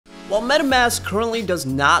While MetaMask currently does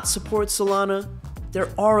not support Solana, there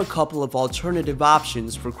are a couple of alternative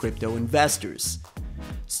options for crypto investors.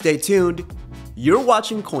 Stay tuned, you're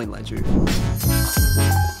watching CoinLedger.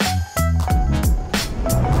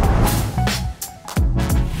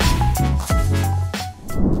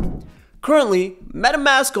 Currently,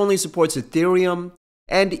 MetaMask only supports Ethereum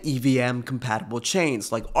and EVM compatible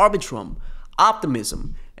chains like Arbitrum,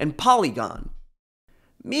 Optimism, and Polygon.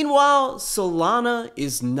 Meanwhile, Solana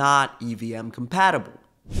is not EVM compatible.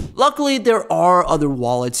 Luckily, there are other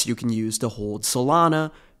wallets you can use to hold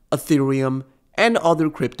Solana, Ethereum, and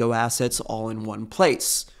other crypto assets all in one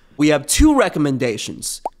place. We have two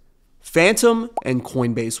recommendations: Phantom and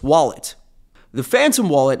Coinbase Wallet. The Phantom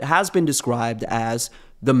wallet has been described as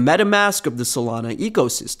the MetaMask of the Solana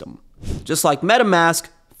ecosystem. Just like MetaMask,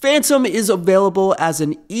 Phantom is available as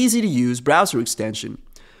an easy-to-use browser extension.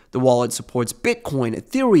 The wallet supports Bitcoin,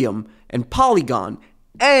 Ethereum, and Polygon,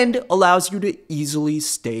 and allows you to easily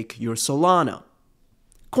stake your Solana.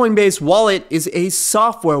 Coinbase Wallet is a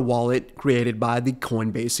software wallet created by the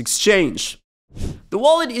Coinbase exchange. The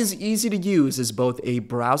wallet is easy to use as both a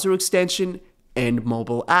browser extension and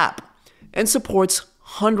mobile app, and supports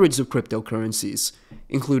hundreds of cryptocurrencies,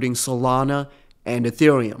 including Solana and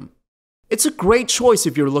Ethereum. It's a great choice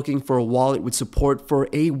if you're looking for a wallet with support for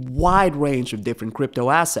a wide range of different crypto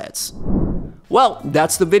assets. Well,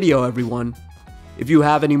 that's the video, everyone. If you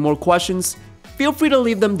have any more questions, feel free to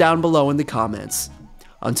leave them down below in the comments.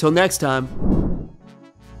 Until next time.